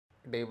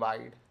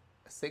divide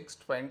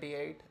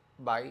 628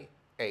 by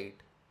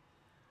 8.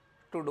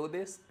 To do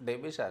this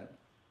division,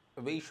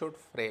 we should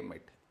frame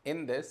it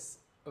in this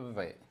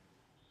way.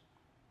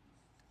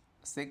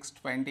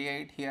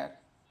 628 here,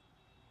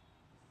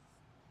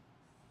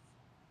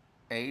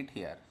 8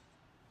 here.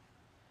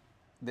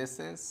 This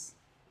is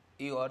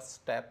your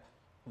step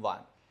 1.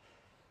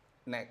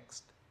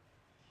 Next,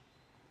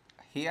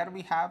 here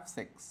we have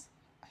 6,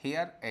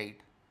 here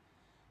 8.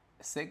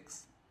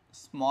 6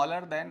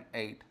 smaller than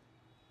 8.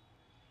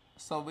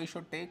 So we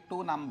should take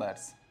two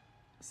numbers,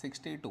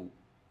 62.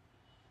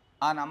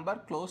 A number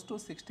close to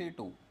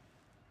 62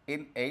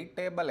 in 8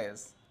 table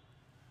is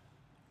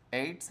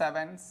 8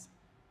 sevens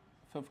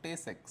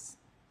 56.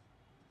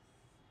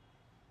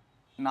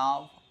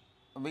 Now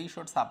we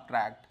should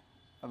subtract,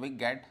 we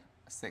get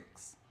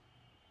 6.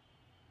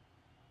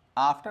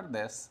 After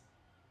this,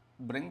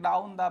 bring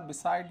down the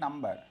beside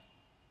number.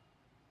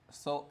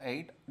 So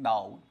 8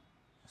 down,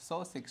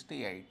 so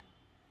 68.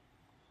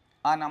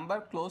 A number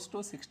close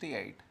to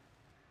 68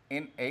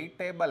 in 8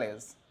 table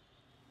is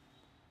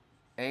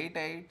 8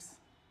 eights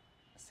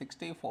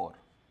 64.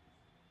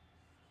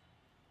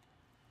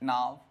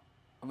 Now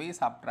we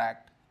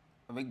subtract,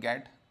 we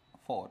get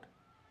 4.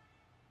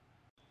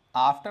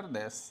 After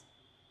this,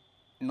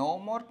 no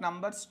more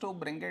numbers to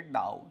bring it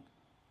down.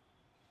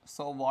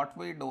 So what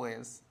we do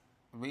is,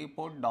 we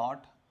put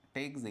dot,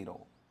 take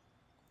 0.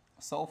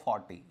 So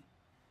 40.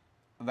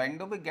 When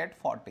do we get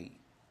 40?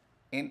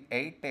 In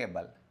 8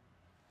 table.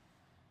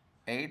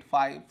 8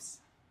 fives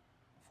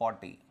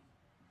 40.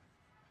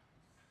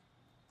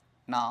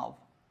 Now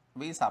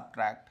we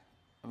subtract,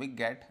 we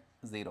get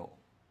 0.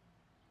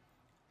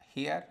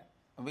 Here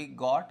we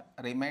got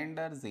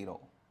remainder 0.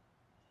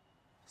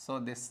 So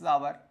this is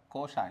our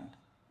quotient.